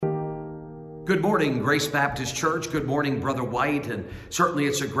Good morning, Grace Baptist Church. Good morning, Brother White. And certainly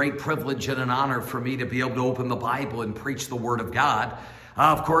it's a great privilege and an honor for me to be able to open the Bible and preach the Word of God.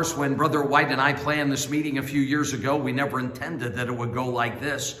 Of course, when Brother White and I planned this meeting a few years ago, we never intended that it would go like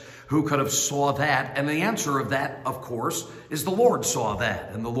this. Who could have saw that? And the answer of that, of course, is the Lord saw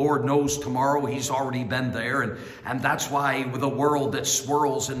that. And the Lord knows tomorrow. He's already been there. And that's why with a world that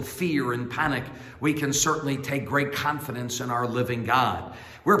swirls in fear and panic, we can certainly take great confidence in our living God.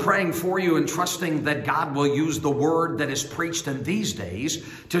 We're praying for you and trusting that God will use the word that is preached in these days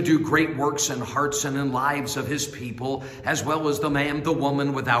to do great works in hearts and in lives of his people, as well as the man, the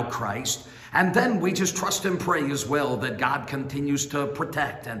woman without Christ. And then we just trust and pray as well that God continues to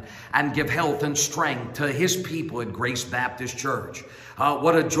protect and give health and strength to his people at Grace Baptist Church.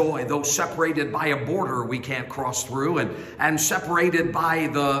 What a joy, though separated by a border we can't cross through and separated by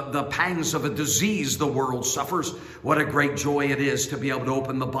the pangs of a disease the world suffers. What a great joy it is to be able to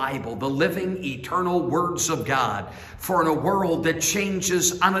open the Bible, the living, eternal words of God, for in a world that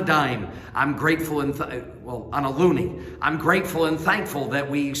changes on a dime. I'm grateful on a loony. I'm grateful and thankful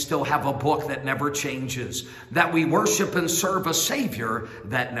that we still have a book that never changes, that we worship and serve a Savior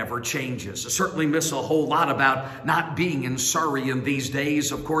that never changes. I certainly miss a whole lot about not being in Surrey in these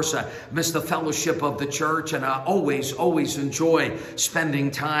days. Of course, I miss the fellowship of the church, and I always enjoy spending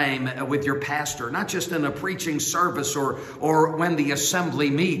time with your pastor, not just in a preaching service or when the assembly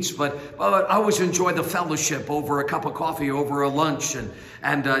meets, but I always enjoy the fellowship over a cup of coffee, over a lunch,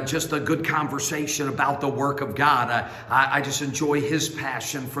 and just a good conversation about the work of God. I just enjoy his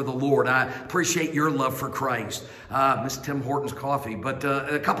passion for the Lord. I appreciate your love for Christ. Miss Tim Horton's coffee, but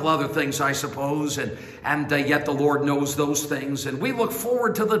a couple other things, I suppose, and yet the Lord knows those things. And we look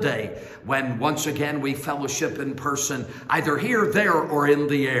forward to the day when once again we fellowship in person, either here, there, or in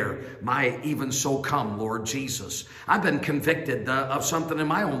the air. My even so come, Lord Jesus. I've been convicted of something in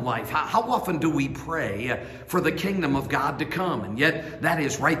my own life. How often do we pray for the kingdom of God to come? And yet that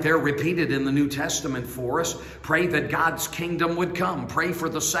is right there repeated in the New Testament for us. Pray that God's kingdom would come. Pray for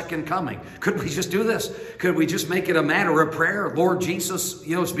the second coming. Could we just do this? Could we just make it a matter of prayer? Lord Jesus,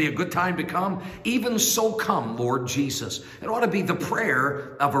 it's be a good time to come. Even so come, Lord Jesus. It ought to be the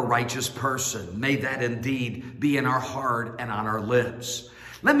prayer of a righteous person. May that indeed be in our heart and on our lips.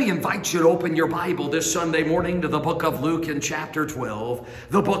 Let me invite you to open your Bible this Sunday morning to the book of Luke in chapter 12.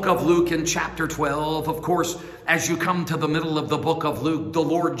 The book of Luke in chapter 12. Of course, as you come to the middle of the book of Luke, the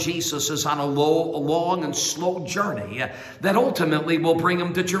Lord Jesus is on a long and slow journey that ultimately will bring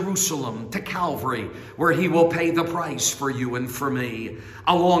him to Jerusalem, to Calvary, where he will pay the price for you and for me.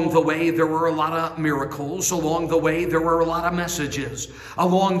 Along the way, there were a lot of miracles. Along the way, there were a lot of messages.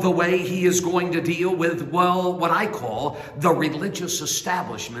 Along the way, he is going to deal with, what I call the religious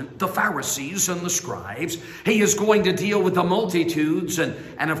establishment, the Pharisees and the scribes. He is going to deal with the multitudes,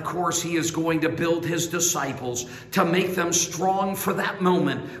 and of course, he is going to build his disciples to make them strong for that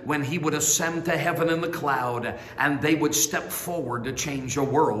moment when he would ascend to heaven in the cloud and they would step forward to change a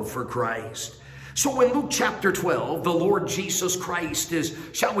world for Christ. So in Luke chapter 12, the Lord Jesus Christ is,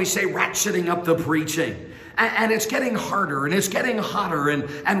 shall we say, ratcheting up the preaching. And it's getting harder and it's getting hotter.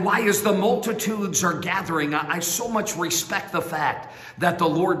 And why, as the multitudes are gathering, I so much respect the fact that the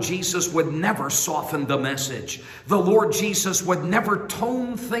Lord Jesus would never soften the message. The Lord Jesus would never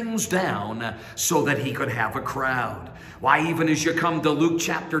tone things down so that he could have a crowd. Why, even as you come to Luke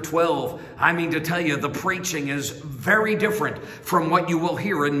chapter 12, I mean to tell you, the preaching is very different from what you will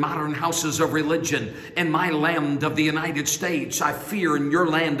hear in modern houses of religion in my land of the United States. I fear in your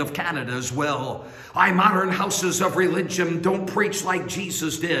land of Canada as well. Modern houses of religion don't preach like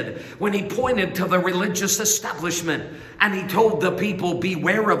Jesus did when he pointed to the religious establishment and he told the people,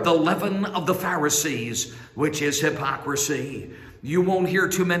 beware of the leaven of the Pharisees, which is hypocrisy. You won't hear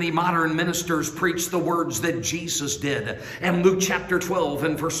too many modern ministers preach the words that Jesus did. In Luke chapter 12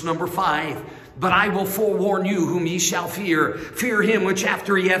 and verse number 5, but I will forewarn you whom ye shall fear. Fear him which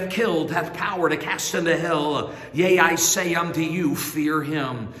after he hath killed hath power to cast into hell. Yea, I say unto you, fear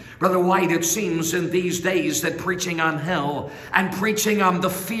him. Brother White, it seems in these days that preaching on hell and preaching on the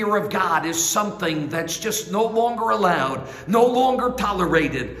fear of God is something that's just no longer allowed, no longer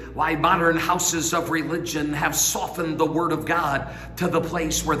tolerated. Why, modern houses of religion have softened the word of God to the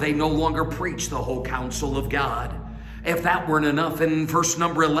place where they no longer preach the whole counsel of God. If that weren't enough, in verse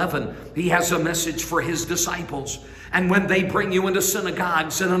number 11, he has a message for his disciples. And when they bring you into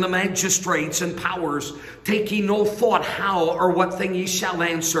synagogues and unto magistrates and powers, take ye no thought how or what thing ye shall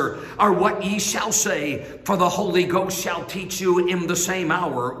answer, or what ye shall say, for the Holy Ghost shall teach you in the same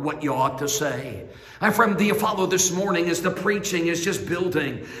hour what you ought to say. My friend, do you follow this morning as the preaching is just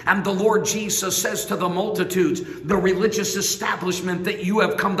building? And the Lord Jesus says to the multitudes, the religious establishment that you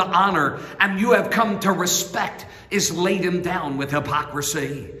have come to honor and you have come to respect is laden down with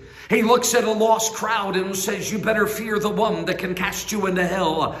hypocrisy. He looks at a lost crowd and says, you better fear the one that can cast you into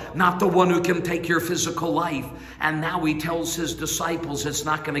hell, not the one who can take your physical life. And now he tells his disciples it's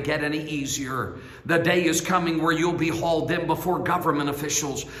not going to get any easier. The day is coming where you'll be hauled in before government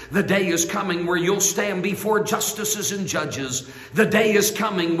officials. The day is coming where you'll stand before justices and judges. The day is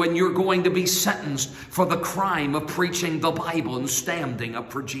coming when you're going to be sentenced for the crime of preaching the Bible and standing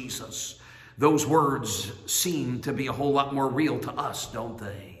up for Jesus. Those words seem to be a whole lot more real to us, don't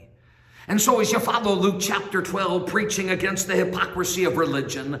they? And so as you follow Luke chapter 12, preaching against the hypocrisy of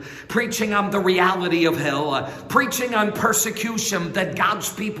religion, preaching on the reality of hell, preaching on persecution that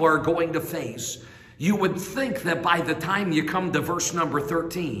God's people are going to face, you would think that by the time you come to verse number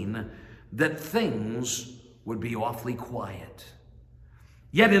 13, that things would be awfully quiet.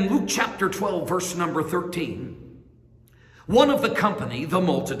 Yet in Luke chapter 12, verse number 13, one of the company, the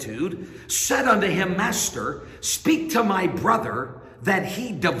multitude, said unto him, Master, speak to my brother that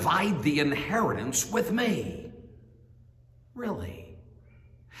he divide the inheritance with me. Really?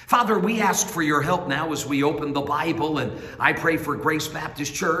 Father, we ask for your help now as we open the Bible, and I pray for Grace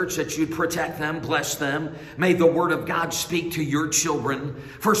Baptist Church that you'd protect them, bless them. May the Word of God speak to your children.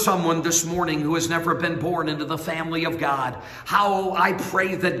 For someone this morning who has never been born into the family of God, how I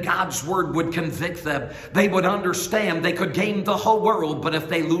pray that God's Word would convict them. They would understand they could gain the whole world, but if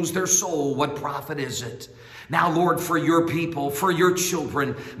they lose their soul, what profit is it? Now, Lord, for your people, for your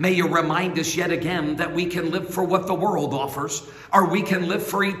children, may you remind us yet again that we can live for what the world offers, or we can live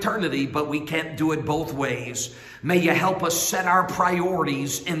for eternity, but we can't do it both ways. May you help us set our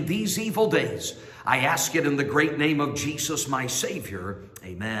priorities in these evil days. I ask it in the great name of Jesus, my Savior.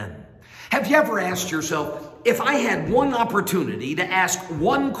 Amen. Have you ever asked yourself, if I had one opportunity to ask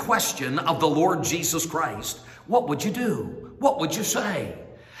one question of the Lord Jesus Christ, what would you do? What would you say?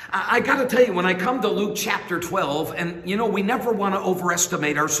 I got to tell you, when I come to Luke chapter 12, and you know, we never want to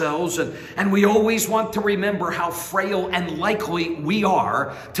overestimate ourselves, and we always want to remember how frail and likely we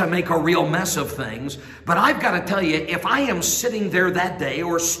are to make a real mess of things. But I've got to tell you, if I am sitting there that day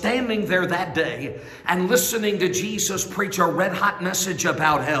or standing there that day and listening to Jesus preach a red hot message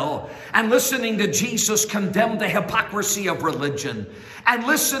about hell, and listening to Jesus condemn the hypocrisy of religion, and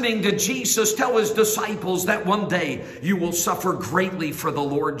listening to Jesus tell his disciples that one day you will suffer greatly for the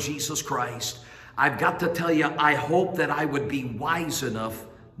Lord Jesus Christ, I've got to tell you, I hope that I would be wise enough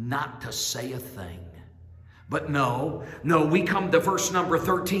not to say a thing. But no, we come to verse number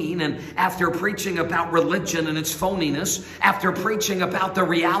 13, and after preaching about religion and its phoniness, after preaching about the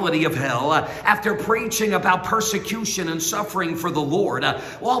reality of hell, after preaching about persecution and suffering for the Lord,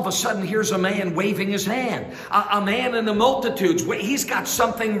 all of a sudden here's a man waving his hand, a man in the multitudes. He's got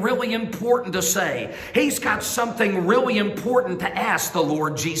something really important to say. He's got something really important to ask the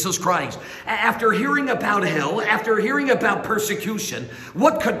Lord Jesus Christ. After hearing about hell, after hearing about persecution,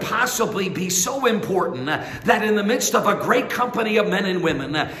 what could possibly be so important that in the midst of a great company of men and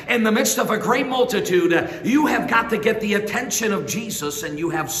women, in the midst of a great multitude, you have got to get the attention of Jesus and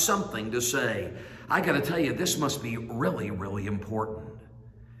you have something to say? I got to tell you, this must be really, really important.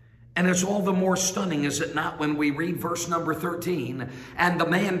 And it's all the more stunning, is it not, when we read verse number 13, and the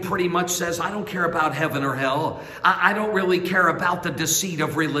man pretty much says, I don't care about heaven or hell. I don't really care about the deceit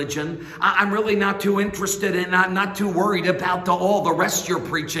of religion. I'm really not too interested in, I'm not too worried about all the rest you're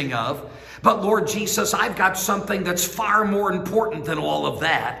preaching of. But Lord Jesus, I've got something that's far more important than all of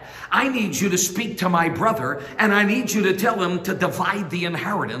that. I need you to speak to my brother, and I need you to tell him to divide the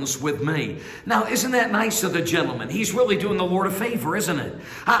inheritance with me. Now, isn't that nice of the gentleman? He's really doing the Lord a favor, isn't it?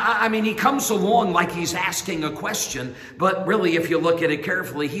 I mean, he comes along like he's asking a question, but really, if you look at it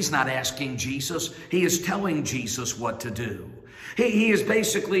carefully, he's not asking Jesus. He is telling Jesus what to do. He is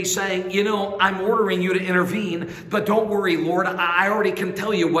basically saying, you know, I'm ordering you to intervene, but don't worry, Lord, I already can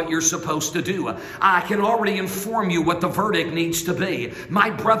tell you what you're supposed to do. I can already inform you what the verdict needs to be. My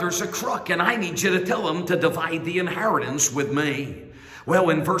brother's a crook, and I need you to tell him to divide the inheritance with me.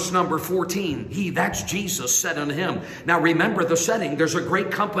 Well, in verse number 14, that's Jesus, said unto him. Now remember the setting. There's a great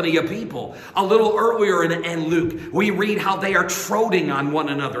company of people. A little earlier in Luke, we read how they are trotting on one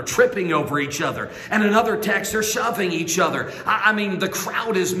another, tripping over each other. And another text, they're shoving each other. I mean, the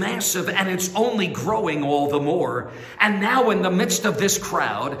crowd is massive, and it's only growing all the more. And now in the midst of this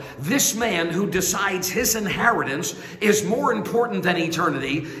crowd, this man who decides his inheritance is more important than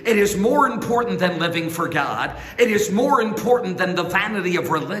eternity. It is more important than living for God. It is more important than the vanity of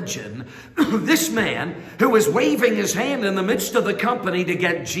religion. This man who is waving his hand in the midst of the company to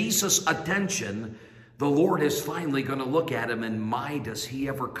get Jesus' attention the Lord is finally going to look at him, and my, does he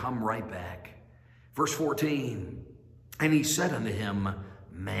ever come right back. Verse 14, and he said unto him,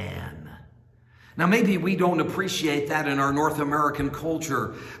 man. Now, maybe we don't appreciate that in our North American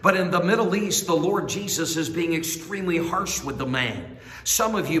culture, but in the Middle East, the Lord Jesus is being extremely harsh with the man.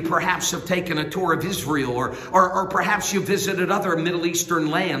 Some of you perhaps have taken a tour of Israel, or perhaps you visited other Middle Eastern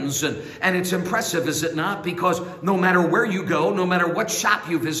lands, and it's impressive, is it not? Because no matter where you go, no matter what shop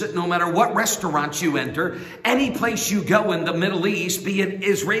you visit, no matter what restaurant you enter, any place you go in the Middle East, be it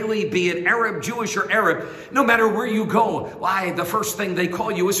Israeli, be it Arab, Jewish, or Arab, no matter where you go, why, the first thing they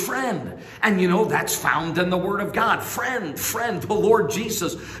call you is friend. And you know, that's found in the Word of God. Friend, friend. The Lord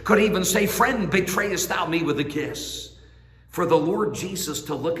Jesus could even say, friend, betrayest thou me with a kiss? For the Lord Jesus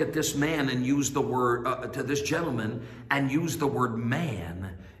to look at this man and use the word, to this gentleman, and use the word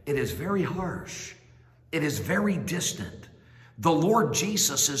man, it is very harsh. It is very distant. The Lord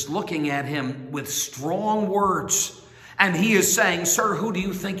Jesus is looking at him with strong words, and he is saying, sir, who do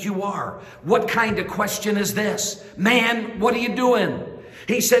you think you are? What kind of question is this? Man, what are you doing?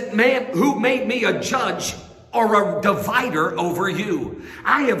 He said, man, who made me a judge or a divider over you?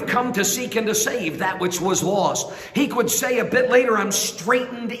 I have come to seek and to save that which was lost. He could say a bit later, I'm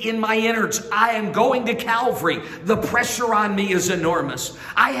straitened in my innards. I am going to Calvary. The pressure on me is enormous.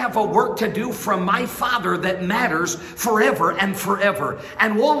 I have a work to do from my Father that matters forever and forever.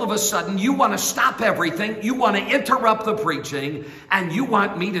 And all of a sudden, you want to stop everything. You want to interrupt the preaching. And you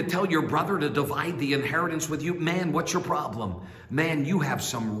want me to tell your brother to divide the inheritance with you? Man, what's your problem? Man, you have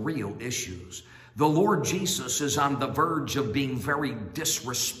some real issues. The Lord Jesus is on the verge of being very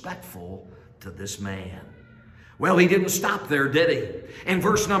disrespectful to this man. Well, he didn't stop there, did he? In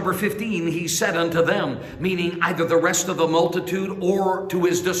verse number 15, he said unto them, meaning either the rest of the multitude or to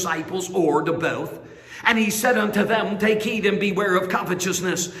his disciples or to both. And he said unto them, take heed and beware of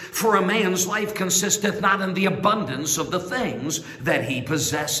covetousness, for a man's life consisteth not in the abundance of the things that he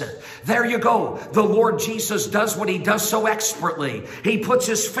possesseth. There you go. The Lord Jesus does what he does so expertly. He puts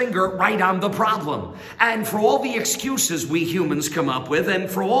his finger right on the problem. And for all the excuses we humans come up with, and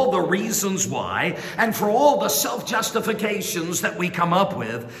for all the reasons why, and for all the self-justifications that we come up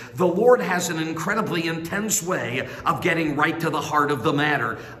with, the Lord has an incredibly intense way of getting right to the heart of the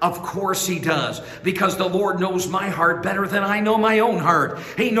matter. Of course he does, because the Lord knows my heart better than I know my own heart.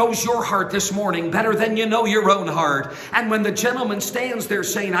 He knows your heart this morning better than you know your own heart. And when the gentleman stands there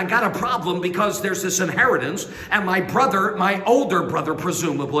saying, I got a problem because there's this inheritance, and my brother, my older brother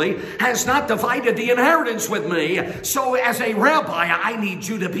presumably, has not divided the inheritance with me. So as a rabbi, I need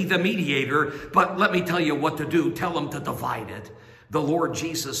you to be the mediator, but let me tell you what to do. Tell him to divide it. The Lord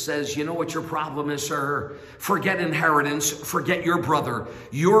Jesus says, you know what your problem is, sir? Forget inheritance, forget your brother.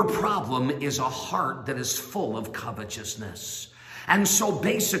 Your problem is a heart that is full of covetousness. And so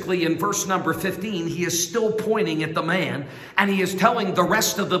basically in verse number 15, he is still pointing at the man, and he is telling the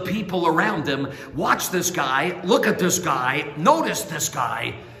rest of the people around him, watch this guy, look at this guy, notice this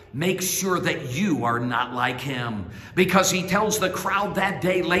guy. Make sure that you are not like him. Because he tells the crowd that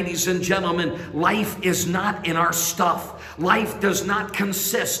day, ladies and gentlemen, life is not in our stuff. Life does not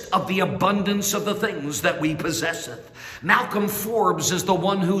consist of the abundance of the things that we possesseth. Malcolm Forbes is the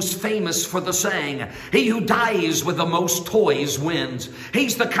one who's famous for the saying, he who dies with the most toys wins.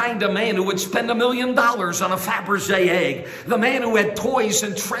 He's the kind of man who would spend $1 million on a Fabergé egg. The man who had toys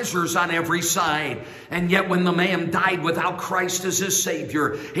and treasures on every side. And yet when the man died without Christ as his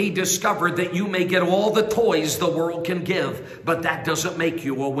Savior, he discovered that you may get all the toys the world can give, but that doesn't make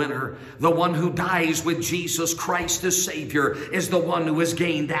you a winner. The one who dies with Jesus Christ as Savior is the one who has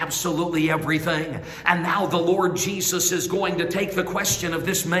gained absolutely everything. And now the Lord Jesus is going to take the question of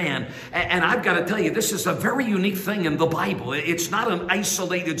this man. And I've got to tell you, this is a very unique thing in the Bible. It's not an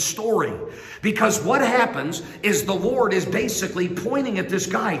isolated story. Because what happens is the Lord is basically pointing at this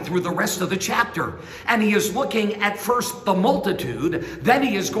guy through the rest of the chapter. And he is looking at first the multitude, then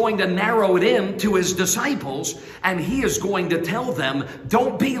he is going to narrow it in to his disciples, and he is going to tell them,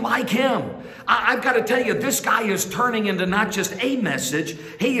 don't be like him. I've got to tell you, this guy is turning into not just a message,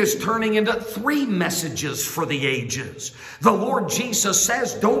 he is turning into 3 messages for the ages. The Lord Jesus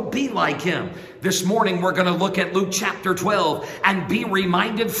says, don't be like him. This morning we're going to look at Luke chapter 12 and be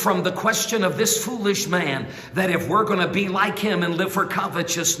reminded from the question of this foolish man that if we're going to be like him and live for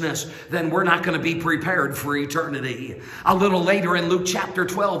covetousness, then we're not going to be prepared for eternity. A little later in Luke chapter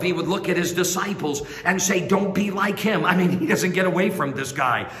 12, he would look at his disciples and say, don't be like him. I mean, he doesn't get away from this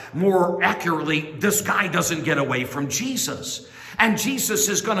guy. More accurately, this guy doesn't get away from Jesus. And Jesus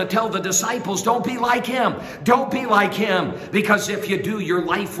is going to tell the disciples, don't be like him. Don't be like him. Because if you do, your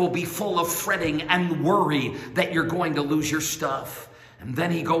life will be full of fretting and worry that you're going to lose your stuff. And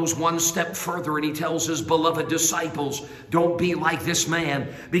then he goes one step further and he tells his beloved disciples, don't be like this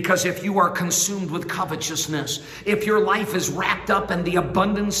man, because if you are consumed with covetousness, if your life is wrapped up in the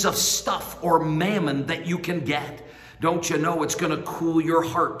abundance of stuff or mammon that you can get, don't you know it's going to cool your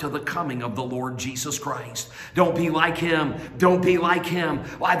heart to the coming of the Lord Jesus Christ? Don't be like him. Don't be like him.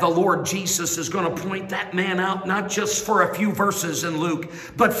 Why, the Lord Jesus is going to point that man out, not just for a few verses in Luke,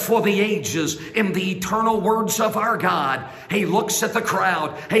 but for the ages in the eternal words of our God. He looks at the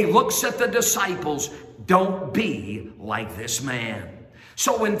crowd. He looks at the disciples. Don't be like this man.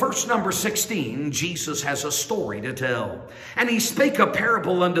 So in verse number 16, Jesus has a story to tell. And he spake a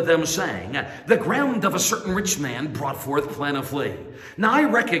parable unto them, saying, the ground of a certain rich man brought forth plentifully. Now I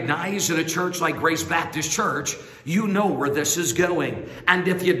recognize in a church like Grace Baptist Church, you know where this is going. And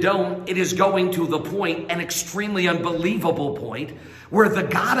if you don't, it is going to the point, an extremely unbelievable point, where the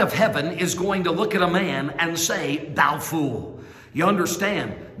God of heaven is going to look at a man and say, thou fool. You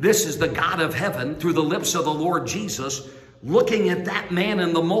understand, this is the God of heaven through the lips of the Lord Jesus, looking at that man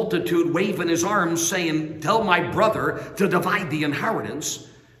in the multitude, waving his arms, saying, tell my brother to divide the inheritance.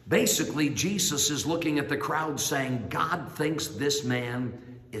 Basically, Jesus is looking at the crowd saying, God thinks this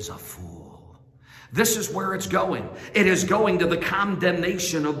man is a fool. This is where it's going. It is going to the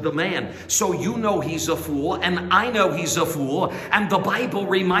condemnation of the man. So you know he's a fool, and I know he's a fool, and the Bible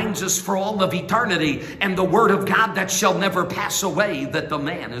reminds us for all of eternity, and the word of God that shall never pass away, that the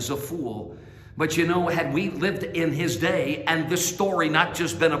man is a fool. But you know, had we lived in his day and this story not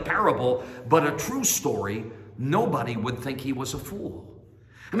just been a parable, but a true story, nobody would think he was a fool.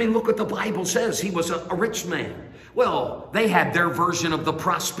 I mean, look what the Bible says. He was a rich man. Well, they had their version of the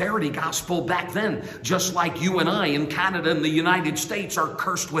prosperity gospel back then, just like you and I in Canada and the United States are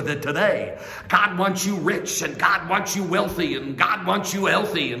cursed with it today. God wants you rich, and God wants you wealthy, and God wants you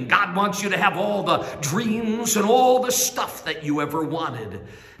healthy, and God wants you to have all the dreams and all the stuff that you ever wanted.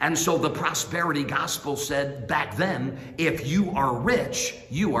 And so the prosperity gospel said back then, if you are rich,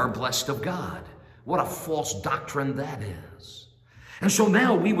 you are blessed of God. What a false doctrine that is. And so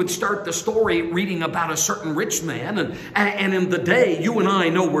now we would start the story reading about a certain rich man. And in the day, you and I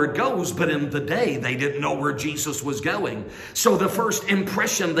know where it goes, but in the day, they didn't know where Jesus was going. So the first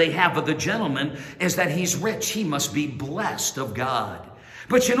impression they have of the gentleman is that he's rich. He must be blessed of God.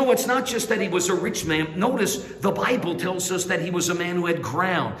 But you know, it's not just that he was a rich man. Notice the Bible tells us that he was a man who had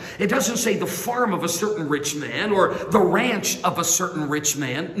ground. It doesn't say the farm of a certain rich man or the ranch of a certain rich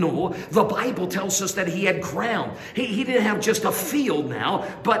man. No, the Bible tells us that he had ground. He didn't have just a field now,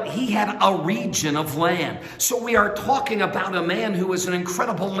 but he had a region of land. So we are talking about a man who is an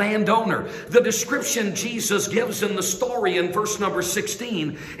incredible landowner. The description Jesus gives in the story in verse number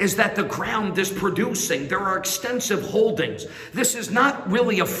 16 is that the ground is producing. There are extensive holdings. This is not really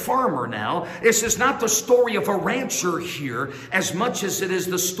a farmer now. This is not the story of a rancher here as much as it is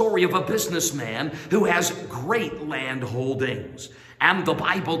the story of a businessman who has great land holdings. And the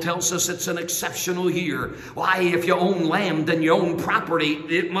Bible tells us it's an exceptional year. Why, if you own land and you own property,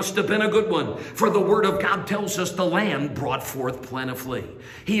 it must have been a good one. For the word of God tells us the land brought forth plentifully.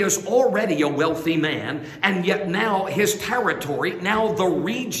 He is already a wealthy man, and yet now his territory, now the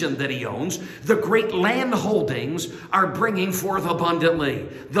region that he owns, the great land holdings are bringing forth abundantly.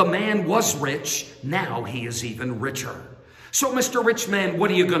 The man was rich, now he is even richer. So, Mr. Rich Man,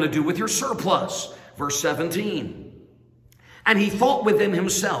 what are you going to do with your surplus? Verse 17. And he thought within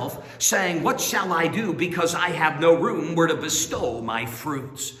himself, saying, what shall I do, because I have no room where to bestow my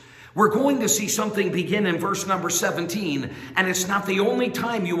fruits? We're going to see something begin in verse number 17, and it's not the only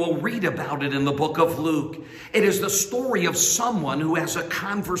time you will read about it in the book of Luke. It is the story of someone who has a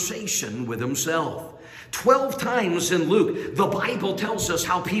conversation with himself. 12 times in Luke, the Bible tells us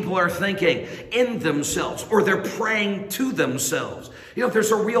how people are thinking in themselves, or they're praying to themselves. You know,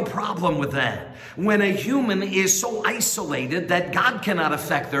 there's a real problem with that. When a human is so isolated that God cannot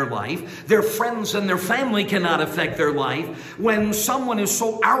affect their life, their friends and their family cannot affect their life, when someone is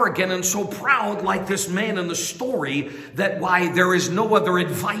so arrogant and so proud like this man in the story, that why there is no other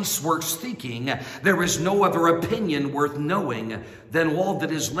advice worth seeking, there is no other opinion worth knowing, then all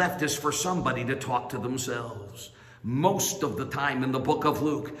that is left is for somebody to talk to themselves. Most of the time in the book of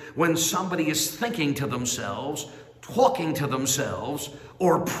Luke, when somebody is thinking to themselves, talking to themselves,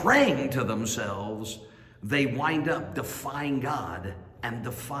 or praying to themselves, they wind up defying God and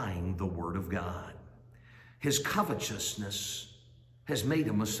defying the word of God. His covetousness has made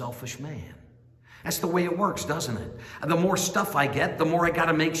him a selfish man. That's the way it works, doesn't it? The more stuff I get, the more I got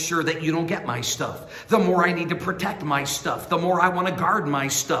to make sure that you don't get my stuff. The more I need to protect my stuff. The more I want to guard my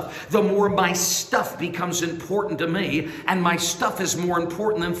stuff. The more my stuff becomes important to me. And my stuff is more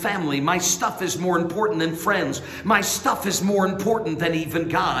important than family. My stuff is more important than friends. My stuff is more important than even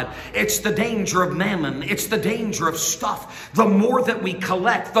God. It's the danger of mammon. It's the danger of stuff. The more that we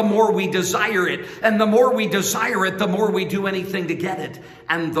collect, the more we desire it. And the more we desire it, the more we do anything to get it.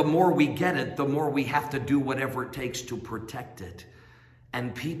 And the more we get it, the more we have to do whatever it takes to protect it.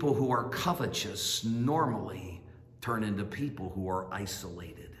 And people who are covetous normally turn into people who are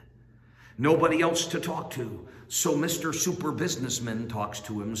isolated. Nobody else to talk to, so Mr. Super Businessman talks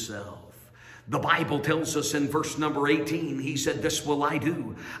to himself. The Bible tells us in verse number 18, he said, "This will I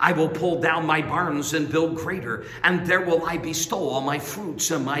do. I will pull down my barns and build greater, and there will I bestow all my fruits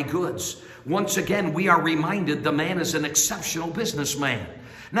and my goods." Once again, we are reminded the man is an exceptional businessman.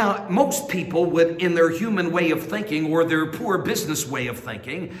 Now, most people would, in their human way of thinking or their poor business way of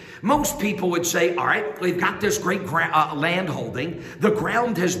thinking, most people would say, all right, we've got this great land holding. The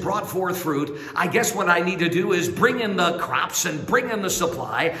ground has brought forth fruit. I guess what I need to do is bring in the crops and bring in the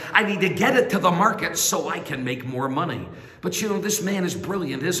supply. I need to get it to the market so I can make more money. But you know, this man is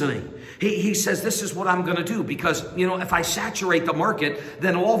brilliant, isn't he? He says, this is what I'm going to do because, you know, if I saturate the market,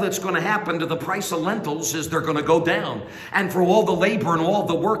 then all that's going to happen to the price of lentils is they're going to go down. And for all the labor and all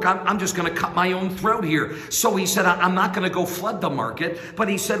the work, I'm just going to cut my own throat here. So he said, I'm not going to go flood the market, but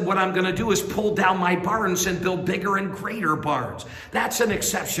he said, what I'm going to do is pull down my barns and build bigger and greater barns. That's an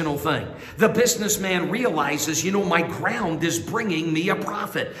exceptional thing. The businessman realizes, you know, my ground is bringing me a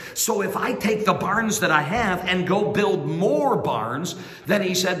profit. So if I take the barns that I have and go build more barns, then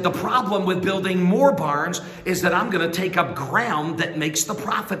he said, the problem with building more barns is that I'm going to take up ground that makes the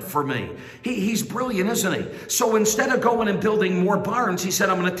profit for me. He's brilliant, isn't he? So instead of going and building more barns, he said,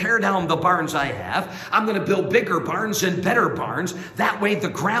 I'm going to tear down the barns I have. I'm going to build bigger barns and better barns. That way the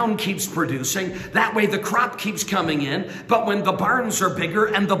ground keeps producing. That way the crop keeps coming in. But when the barns are bigger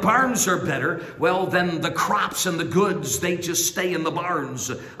and the barns are better, well, then the crops and the goods, they just stay in the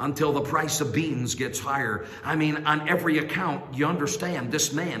barns until the price of beans gets higher. I mean, on every account, you understand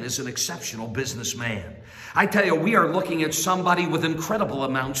this man is an exceptional businessman. I tell you, we are looking at somebody with incredible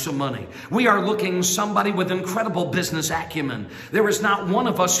amounts of money. We are looking at somebody with incredible business acumen. There is not one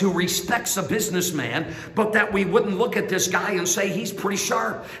of us who respects a businessman, but that we wouldn't look at this guy and say he's pretty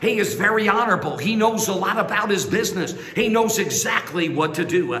sharp. He is very honorable. He knows a lot about his business. He knows exactly what to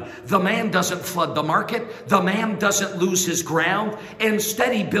do. The man doesn't flood the market. The man doesn't lose his ground.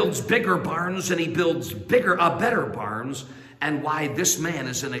 Instead, he builds bigger barns and he builds better barns. And why this man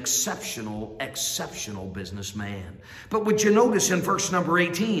is an exceptional businessman. But would you notice in verse number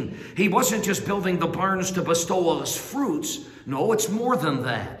 18, he wasn't just building the barns to bestow all his fruits. No, it's more than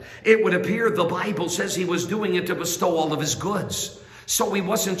that. It would appear the Bible says he was doing it to bestow all of his goods. So he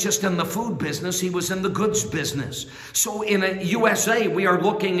wasn't just in the food business, he was in the goods business. So in USA, we are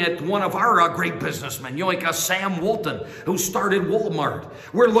looking at one of our great businessmen, you know, like Sam Walton, who started Walmart.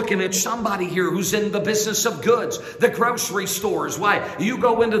 We're looking at somebody here who's in the business of goods, the grocery stores. Why? You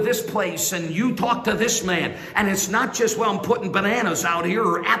go into this place and you talk to this man, and it's not just, well, I'm putting bananas out here,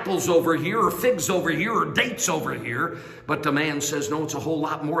 or apples over here, or figs over here, or dates over here. But the man says, no, it's a whole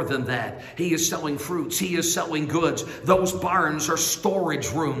lot more than that. He is selling fruits. He is selling goods. Those barns are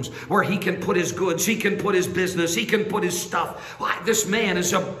storage rooms where he can put his goods. He can put his business. He can put his stuff. Why, this man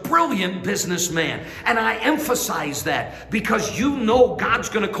is a brilliant businessman. And I emphasize that because you know God's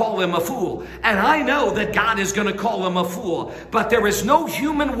going to call him a fool. And I know that God is going to call him a fool. But there is no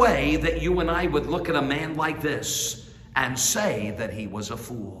human way that you and I would look at a man like this and say that he was a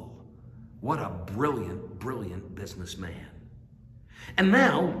fool. What a brilliant, brilliant businessman. And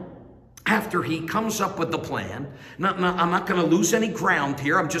now, after he comes up with the plan, I'm not going to lose any ground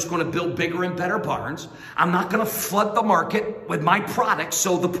here. I'm just going to build bigger and better barns. I'm not going to flood the market with my products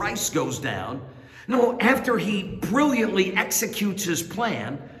so the price goes down. No, after he brilliantly executes his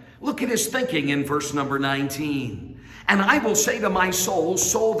plan, look at his thinking in verse number 19. And I will say to my soul,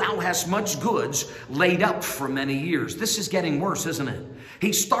 soul, thou hast much goods laid up for many years. This is getting worse, isn't it?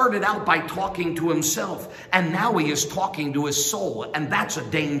 He started out by talking to himself, and now he is talking to his soul, and that's a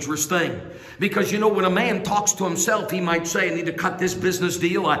dangerous thing. Because, you know, when a man talks to himself, he might say, I need to cut this business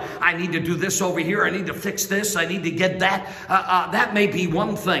deal, I need to do this over here, I need to fix this, I need to get that. That may be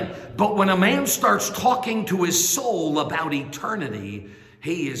one thing. But when a man starts talking to his soul about eternity,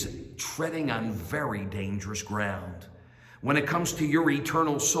 he is treading on very dangerous ground. When it comes to your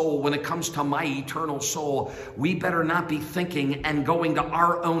eternal soul, when it comes to my eternal soul, we better not be thinking and going to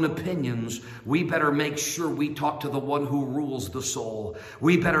our own opinions. We better make sure we talk to the one who rules the soul.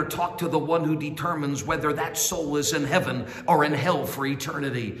 We better talk to the one who determines whether that soul is in heaven or in hell for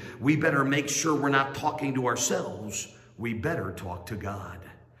eternity. We better make sure we're not talking to ourselves. We better talk to God.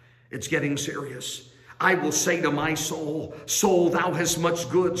 It's getting serious. I will say to my soul, soul, thou hast much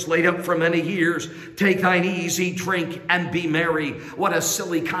goods laid up for many years. Take thine ease, eat, drink, and be merry. What a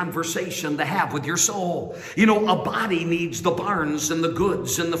silly conversation to have with your soul. You know, a body needs the barns and the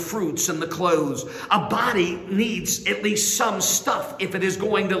goods and the fruits and the clothes. A body needs at least some stuff if it is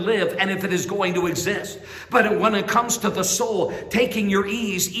going to live and if it is going to exist. But when it comes to the soul, taking your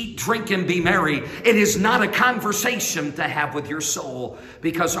ease, eat, drink, and be merry, it is not a conversation to have with your soul,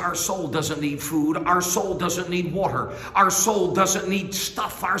 because our soul doesn't need food. Our soul doesn't need water. Our soul doesn't need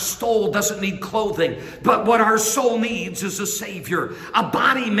stuff. Our soul doesn't need clothing. But what our soul needs is a Savior. A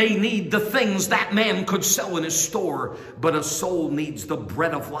body may need the things that man could sell in his store, but a soul needs the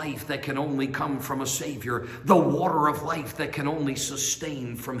bread of life that can only come from a Savior, the water of life that can only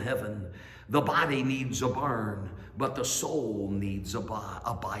sustain from heaven. The body needs a barn, but the soul needs a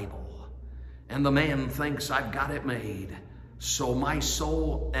Bible. And the man thinks, I've got it made. So my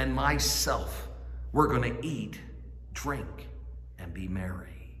soul and myself, we're going to eat, drink, and be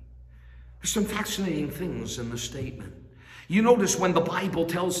merry. There's some fascinating things in the statement. You notice when the Bible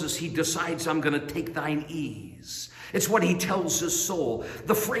tells us he decides, I'm going to take thine ease. It's what he tells his soul.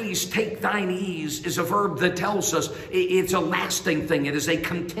 The phrase take thine ease is a verb that tells us it's a lasting thing. It is a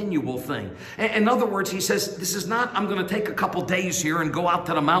continual thing. In other words, he says, this is not, I'm going to take a couple days here and go out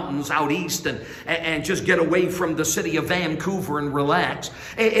to the mountains out east and just get away from the city of Vancouver and relax.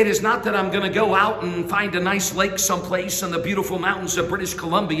 It is not that I'm going to go out and find a nice lake someplace in the beautiful mountains of British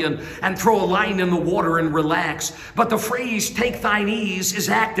Columbia and throw a line in the water and relax. But the phrase take thine ease is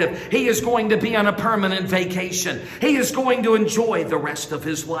active. He is going to be on a permanent vacation. He is going to enjoy the rest of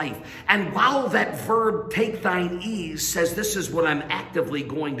his life. And while that verb, take thine ease, says this is what I'm actively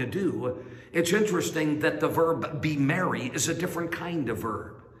going to do, it's interesting that the verb be merry is a different kind of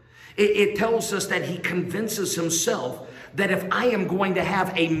verb. It tells us that he convinces himself that if I am going to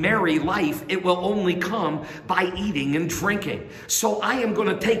have a merry life, it will only come by eating and drinking. So I am going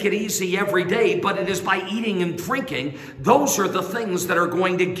to take it easy every day, but it is by eating and drinking. Those are the things that are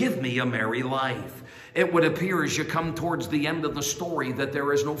going to give me a merry life. It would appear as you come towards the end of the story that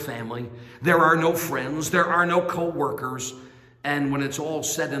there is no family, there are no friends, there are no co-workers. And when it's all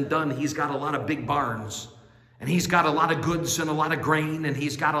said and done, he's got a lot of big barns, and he's got a lot of goods and a lot of grain, and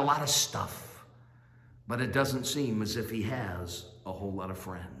he's got a lot of stuff. But it doesn't seem as if he has a whole lot of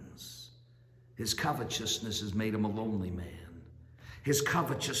friends. His covetousness has made him a lonely man. His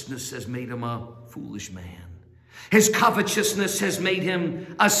covetousness has made him a foolish man. His covetousness has made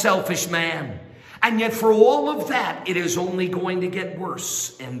him a selfish man. And yet for all of that, it is only going to get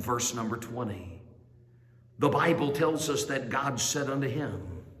worse in verse number 20. The Bible tells us that God said unto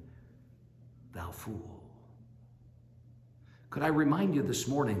him, thou fool. Could I remind you this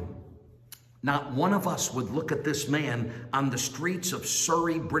morning, not one of us would look at this man on the streets of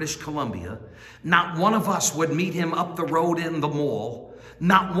Surrey, British Columbia. Not one of us would meet him up the road in the mall.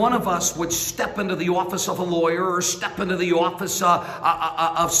 Not one of us would step into the office of a lawyer or step into the office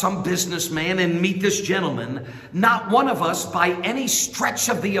of some businessman and meet this gentleman. Not one of us, by any stretch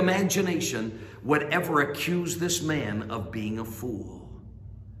of the imagination, would ever accuse this man of being a fool.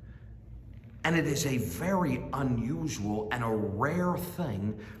 And it is a very unusual and a rare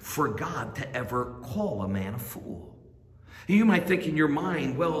thing for God to ever call a man a fool. You might think in your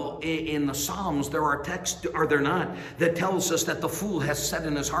mind, well, in the Psalms, there are texts, are there not, that tells us that the fool has said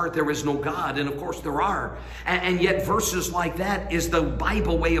in his heart there is no God. And of course there are. And yet verses like that is the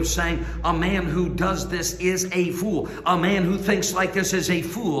Bible way of saying a man who does this is a fool. A man who thinks like this is a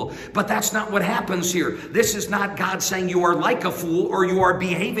fool. But that's not what happens here. This is not God saying you are like a fool or you are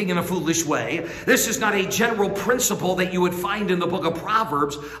behaving in a foolish way. This is not a general principle that you would find in the book of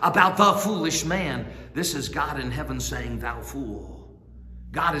Proverbs about the foolish man. This is God in heaven saying, thou fool.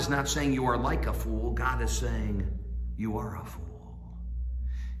 God is not saying you are like a fool. God is saying you are a fool.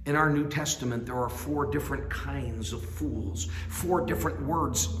 In our New Testament, there are 4 different kinds of fools, 4 different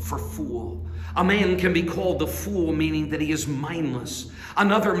words for fool. A man can be called a fool, meaning that he is mindless.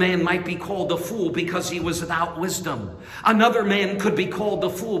 Another man might be called a fool because he was without wisdom. Another man could be called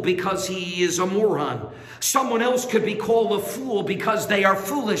a fool because he is a moron. Someone else could be called a fool because they are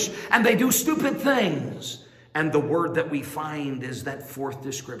foolish and they do stupid things. And the word that we find is that 4th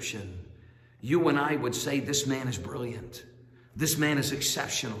description. You and I would say this man is brilliant. This man is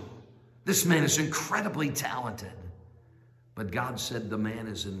exceptional. This man is incredibly talented. But God said the man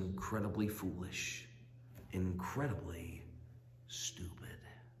is incredibly foolish, incredibly stupid.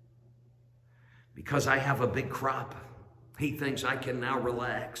 Because I have a big crop, he thinks I can now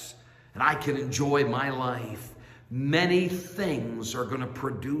relax and I can enjoy my life. Many things are going to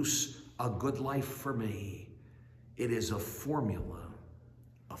produce a good life for me. It is a formula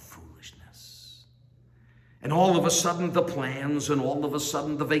of foolishness. And all of a sudden the plans, and all of a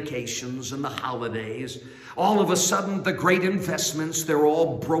sudden the vacations and the holidays, all of a sudden the great investments, they're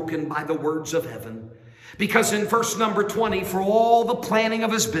all broken by the words of heaven. Because in verse number 20, for all the planning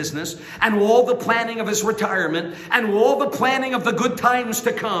of his business and all the planning of his retirement and all the planning of the good times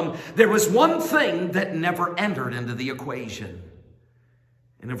to come, there was one thing that never entered into the equation.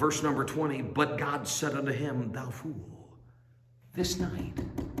 And in verse number 20, but God said unto him, thou fool, this night,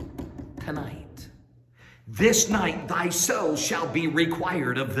 tonight, this night thy soul shall be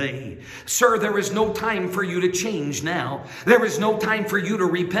required of thee. Sir, there is no time for you to change now. There is no time for you to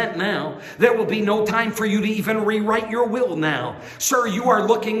repent now. There will be no time for you to even rewrite your will now. Sir, you are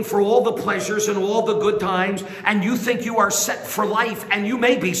looking for all the pleasures and all the good times, and you think you are set for life, and you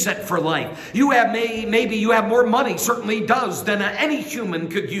may be set for life. You have maybe you have more money, certainly does, than any human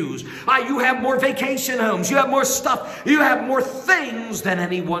could use. You have more vacation homes. You have more stuff. You have more things than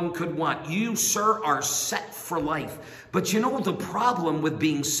anyone could want. You, sir, are set for life. But you know the problem with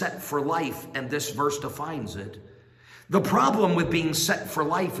being set for life, and this verse defines it. The problem with being set for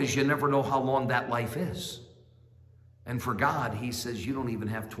life is you never know how long that life is. And for God, he says you don't even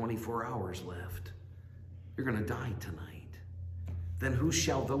have 24 hours left. You're going to die tonight. Then whose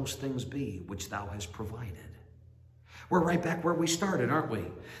shall those things be which thou hast provided? We're right back where we started, aren't we?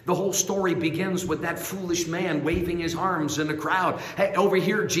 The whole story begins with that foolish man waving his arms in the crowd. Hey, over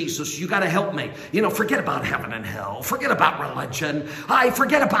here, Jesus, you got to help me. Forget about heaven and hell. Forget about religion.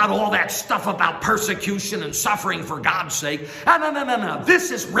 Forget about all that stuff about persecution and suffering for God's sake. No.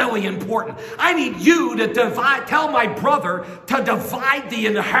 This is really important. I need you to tell my brother to divide the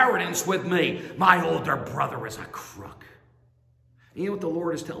inheritance with me. My older brother is a crook. You know what the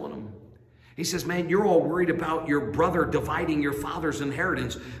Lord is telling him? He says, man, you're all worried about your brother dividing your father's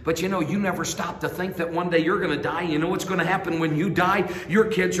inheritance. But you never stop to think that one day you're going to die. You know what's going to happen when you die? Your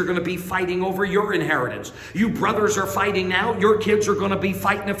kids are going to be fighting over your inheritance. You brothers are fighting now. Your kids are going to be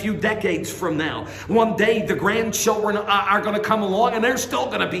fighting a few decades from now. One day the grandchildren are going to come along and they're still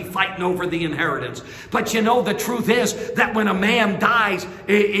going to be fighting over the inheritance. But the truth is that when a man dies,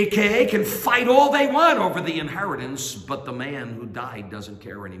 they can fight all they want over the inheritance. But the man who died doesn't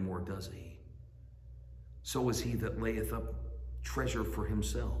care anymore, does he? So is he that layeth up treasure for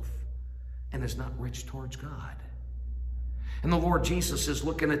himself and is not rich towards God. And the Lord Jesus is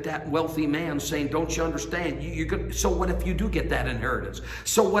looking at that wealthy man saying, don't you understand? So what if you do get that inheritance?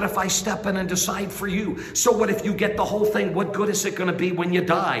 So what if I step in and decide for you? So what if you get the whole thing? What good is it going to be when you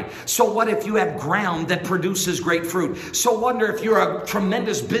die? So what if you have ground that produces great fruit? So wonder if you're a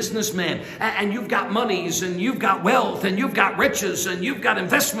tremendous businessman and you've got monies and you've got wealth and you've got riches and you've got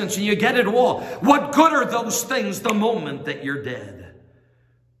investments and you get it all. What good are those things the moment that you're dead?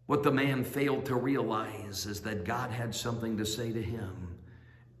 What the man failed to realize is that God had something to say to him.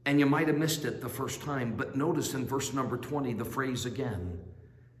 And you might have missed it the first time, but notice in verse number 20, the phrase again,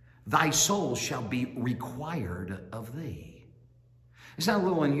 thy soul shall be required of thee. Isn't that a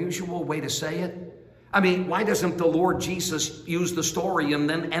little unusual way to say it? I mean, why doesn't the Lord Jesus use the story and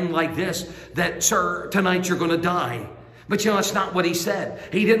then end like this, that, sir, tonight you're going to die? But that's not what he said.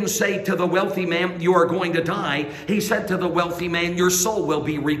 He didn't say to the wealthy man, you are going to die. He said to the wealthy man, your soul will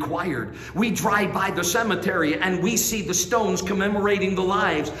be required. We drive by the cemetery and we see the stones commemorating the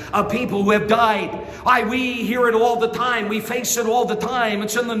lives of people who have died. We hear it all the time. We face it all the time.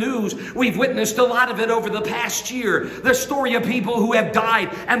 It's in the news. We've witnessed a lot of it over the past year. The story of people who have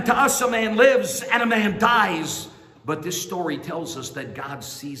died. And to us, a man lives and a man dies. But this story tells us that God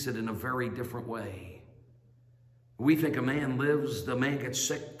sees it in a very different way. We think a man lives, the man gets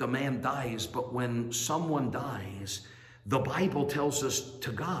sick, the man dies. But when someone dies, the Bible tells us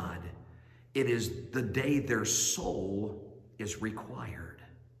to God, it is the day their soul is required.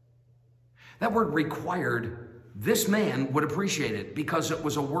 That word required, this man would appreciate it because it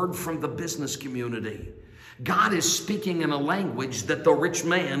was a word from the business community. God is speaking in a language that the rich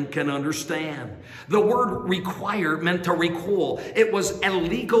man can understand. The word require meant to recall. It was a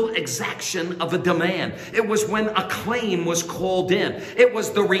legal exaction of a demand. It was when a claim was called in. It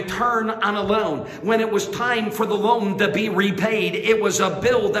was the return on a loan. When it was time for the loan to be repaid, it was a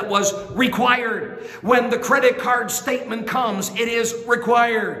bill that was required. When the credit card statement comes, it is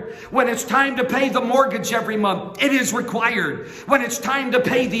required. When it's time to pay the mortgage every month, it is required. When it's time to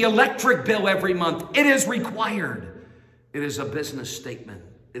pay the electric bill every month, it is required. It is a business statement.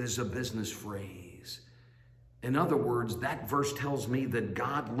 It is a business phrase. In other words, that verse tells me that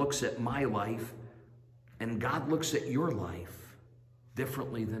God looks at my life and God looks at your life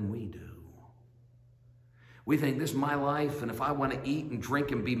differently than we do. We think this is my life, and if I want to eat and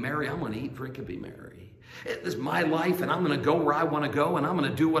drink and be merry, I'm going to eat, drink, and be merry. This is my life, and I'm going to go where I want to go, and I'm going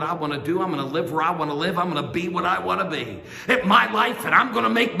to do what I want to do. I'm going to live where I want to live. I'm going to be what I want to be. It's my life, and I'm going to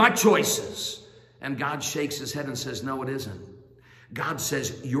make my choices. And God shakes his head and says, no, it isn't. God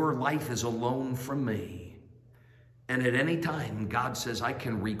says, your life is a loan from me. And at any time, God says, I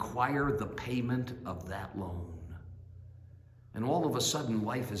can require the payment of that loan. And all of a sudden,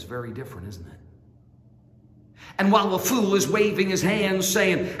 life is very different, isn't it? And while the fool is waving his hands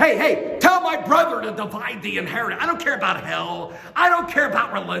saying, hey, tell my brother to divide the inheritance. I don't care about hell. I don't care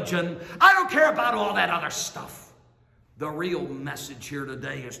about religion. I don't care about all that other stuff. The real message here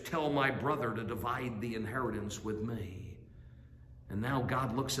today is tell my brother to divide the inheritance with me. And now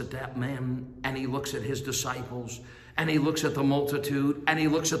God looks at that man, and he looks at his disciples, and he looks at the multitude, and he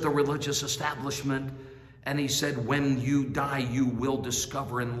looks at the religious establishment, and he said, when you die, you will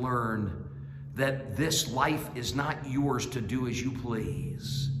discover and learn that this life is not yours to do as you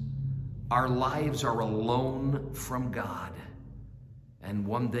please. Our lives are a loan from God. And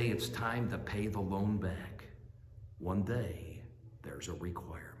one day it's time to pay the loan back. One day there's a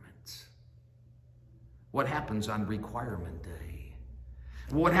requirement. What happens on requirement day?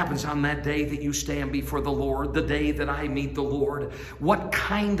 What happens on that day that you stand before the Lord, the day that I meet the Lord? What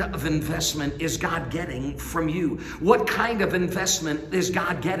kind of investment is God getting from you? What kind of investment is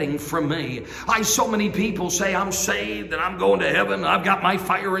God getting from me? So many people say, I'm saved and I'm going to heaven. I've got my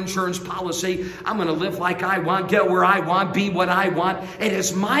fire insurance policy. I'm going to live like I want, get where I want, be what I want. It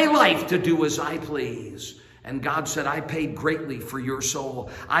is my life to do as I please. And God said, I paid greatly for your soul.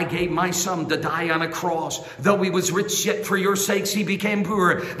 I gave my son to die on a cross. Though he was rich, yet for your sakes he became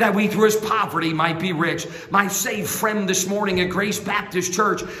poor, that we through his poverty might be rich. My saved friend this morning at Grace Baptist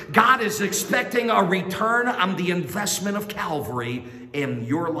Church, God is expecting a return on the investment of Calvary in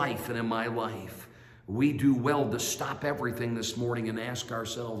your life and in my life. We do well to stop everything this morning and ask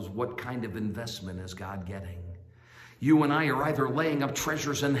ourselves, what kind of investment is God getting? You and I are either laying up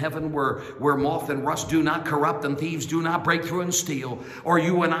treasures in heaven where moth and rust do not corrupt and thieves do not break through and steal, or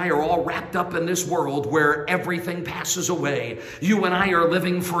you and I are all wrapped up in this world where everything passes away. You and I are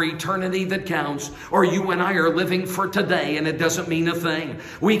living for eternity that counts, or you and I are living for today and it doesn't mean a thing.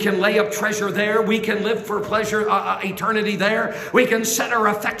 We can lay up treasure there. We can live for pleasure, eternity there. We can set our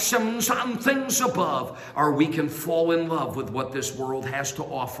affections on things above, or we can fall in love with what this world has to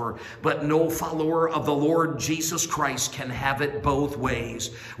offer. But no follower of the Lord Jesus Christ can have it both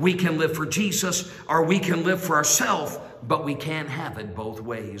ways. We can live for Jesus or we can live for ourselves, but we can't have it both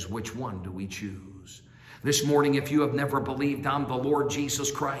ways. Which one do we choose? This morning, if you have never believed on the Lord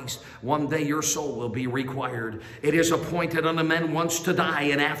Jesus Christ, one day your soul will be required. It is appointed unto men once to die,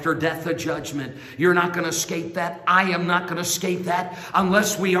 and after death a judgment. You're not going to escape that. I am not going to escape that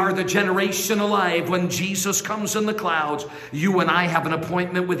unless we are the generation alive when Jesus comes in the clouds. You and I have an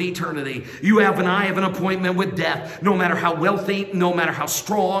appointment with eternity. You and I have an appointment with death. No matter how wealthy, no matter how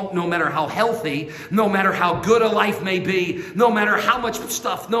strong, no matter how healthy, no matter how good a life may be, no matter how much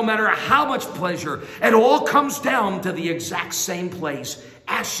stuff, no matter how much pleasure, it all comes down to the exact same place,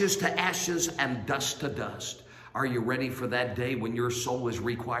 ashes to ashes and dust to dust. Are you ready for that day when your soul is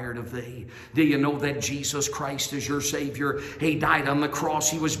required of thee? Do you know that Jesus Christ is your Savior? He died on the cross,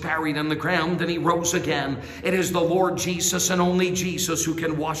 he was buried in the ground, and he rose again. It is the Lord Jesus and only Jesus who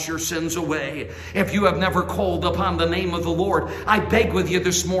can wash your sins away. If you have never called upon the name of the Lord, I beg with you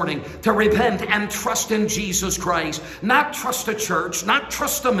this morning to repent and trust in Jesus Christ. Not trust a church, not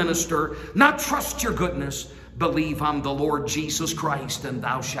trust a minister, not trust your goodness. Believe on the Lord Jesus Christ and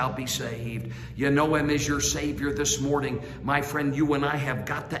thou shalt be saved. You know him as your Savior this morning. My friend, you and I have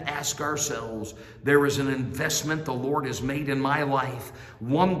got to ask ourselves, there is an investment the Lord has made in my life.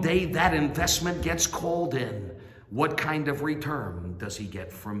 One day that investment gets called in. What kind of return does he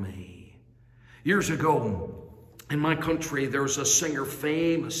get from me? Years ago, in my country, there was a singer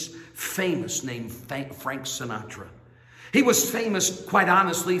famous named Frank Sinatra. He was famous, quite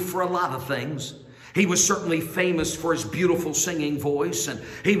honestly, for a lot of things. He was certainly famous for his beautiful singing voice, and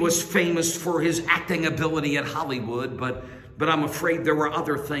he was famous for his acting ability at Hollywood, but I'm afraid there were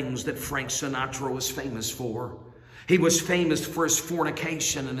other things that Frank Sinatra was famous for. He was famous for his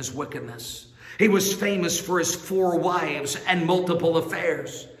fornication and his wickedness. He was famous for his 4 wives and multiple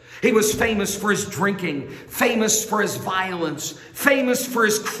affairs. He was famous for his drinking, famous for his violence, famous for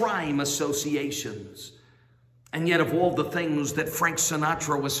his crime associations. And yet of all the things that Frank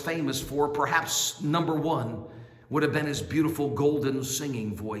Sinatra was famous for, perhaps number one would have been his beautiful golden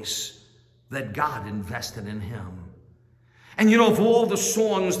singing voice that God invested in him. And you know, of all the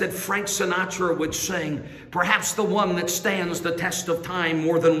songs that Frank Sinatra would sing, perhaps the one that stands the test of time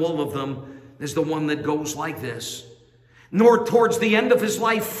more than all of them is the one that goes like this. Nor towards the end of his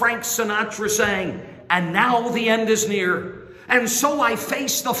life, Frank Sinatra sang, "And now the end is near, and so I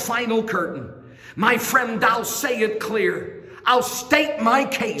face the final curtain. My friend, I'll say it clear. I'll state my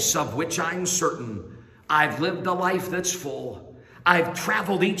case, of which I'm certain. I've lived a life that's full. I've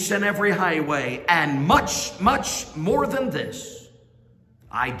traveled each and every highway, and much, much more than this,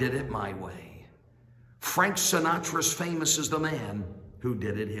 I did it my way." Frank Sinatra's famous as the man who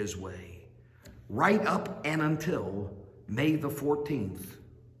did it his way. Right up and until May the 14th,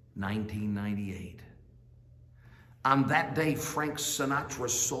 1998. On that day, Frank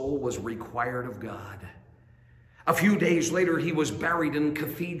Sinatra's soul was required of God. A few days later, he was buried in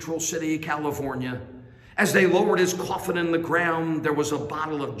Cathedral City, California. As they lowered his coffin in the ground, there was a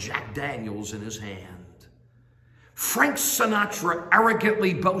bottle of Jack Daniels in his hand. Frank Sinatra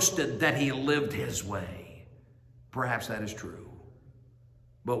arrogantly boasted that he lived his way. Perhaps that is true.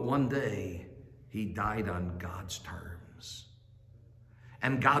 But one day, he died on God's terms.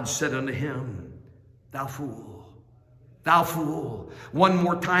 And God said unto him, "Thou fool, thou fool." One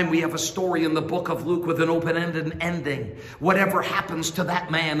more time, we have a story in the book of Luke with an open-ended ending. Whatever happens to that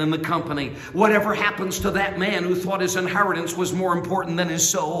man in the company, whatever happens to that man who thought his inheritance was more important than his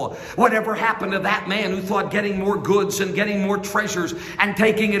soul, whatever happened to that man who thought getting more goods and getting more treasures and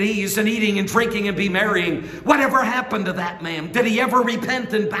taking it ease and eating and drinking and be marrying, whatever happened to that man? Did he ever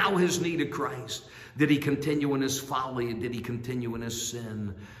repent and bow his knee to Christ? Did he continue in his folly? Did he continue in his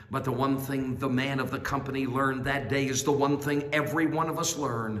sin? But the one thing the man of the company learned that day is the one thing every one of us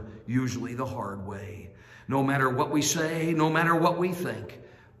learn, usually the hard way. No matter what we say, no matter what we think,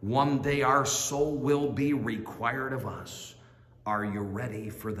 one day our soul will be required of us. Are you ready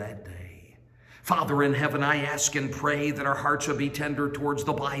for that day? Father in heaven, I ask and pray that our hearts will be tender towards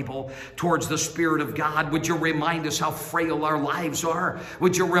the Bible, towards the Spirit of God. Would you remind us how frail our lives are?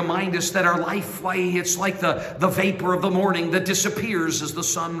 Would you remind us that our life, it's like the vapor of the morning that disappears as the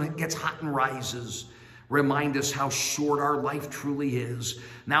sun gets hot and rises. Remind us how short our life truly is.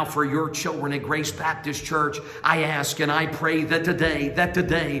 Now for your children at Grace Baptist Church, I ask and I pray that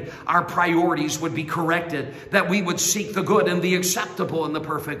today our priorities would be corrected, that we would seek the good and the acceptable and the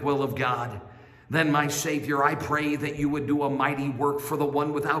perfect will of God. Then, my Savior, I pray that you would do a mighty work for the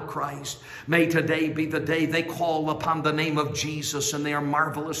one without Christ. May today be the day they call upon the name of Jesus and they are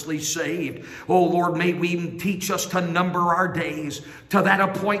marvelously saved. Oh, Lord, may we teach us to number our days to that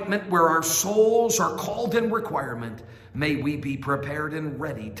appointment where our souls are called in requirement. May we be prepared and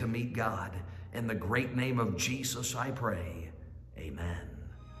ready to meet God. In the great name of Jesus, I pray. Amen.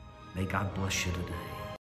 May God bless you today.